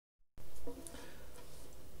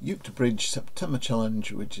Utica Bridge September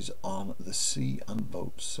Challenge, which is on the sea and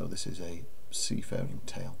boats. So this is a seafaring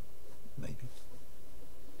tale, maybe.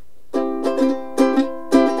 I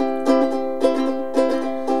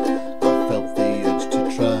felt the urge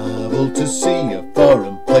to travel to see a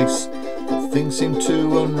foreign place, but things seemed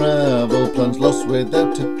to unravel, plans lost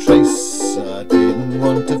without a trace. I didn't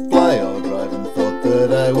want to fly or drive and thought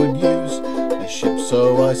that I would use a ship,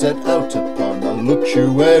 so I set out upon a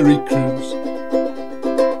luxury cruise.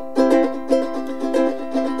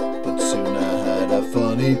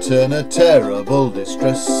 Funny turn, a terrible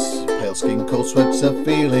distress, pale skin, cold sweats, a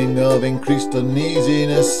feeling of increased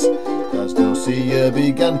uneasiness. As no sea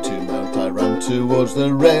began to mount, I ran towards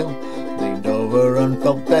the rail, leaned over and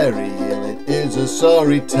felt very ill. It is a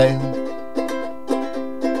sorry tale.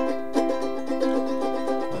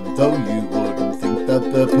 And though you wouldn't think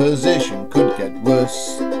that the position could get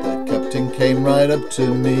worse, the captain came right up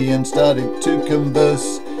to me and started to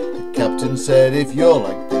converse. The captain said, "If you're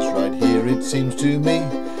like this right here, it seems to me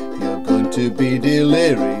you're going to be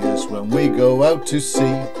delirious when we go out to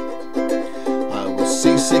sea." I was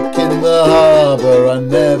seasick in the harbour, I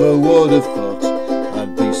never would have thought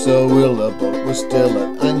I'd be so ill. The boat was still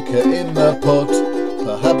at anchor in the port.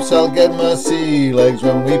 Perhaps I'll get my sea legs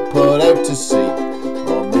when we put out to sea,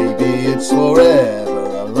 or maybe it's forever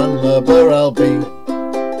a landlubber I'll be.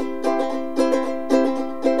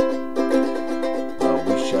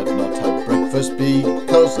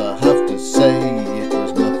 Because I have to say it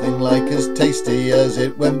was nothing like as tasty as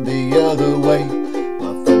it went the other way.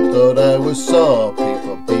 My friend thought I was soppy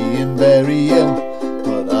for being very ill,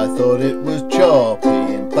 but I thought it was choppy.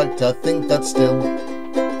 In fact, I think that still.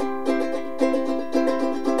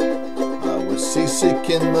 I was seasick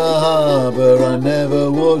in the harbour, I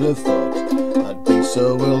never would have thought I'd be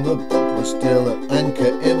so ill. The boat was still at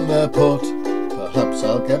anchor in the port. Perhaps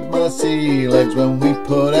I'll get my sea legs when we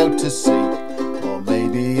put out to sea, or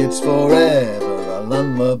maybe it's forever a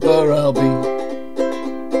landlubber I'll be.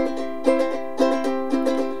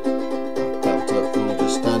 I felt a fool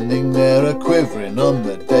just standing there, a quivering on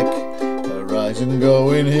the deck, horizon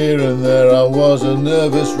going here and there. I was a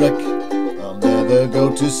nervous wreck. I'll never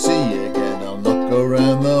go to sea again, I'll not go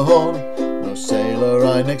round the horn. No sailor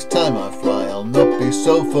I, next time I fly, I'll not be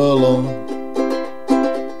so forlorn.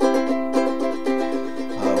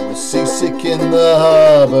 Seasick in the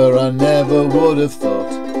harbour, I never would have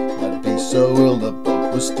thought I'd be so ill. The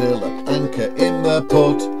boat was still at anchor in the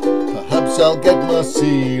port. Perhaps I'll get my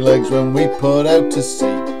sea legs when we put out to sea,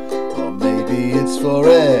 or maybe it's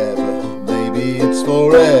forever, maybe it's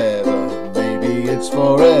forever, maybe it's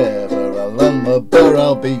forever a landlubber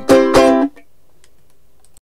I'll be.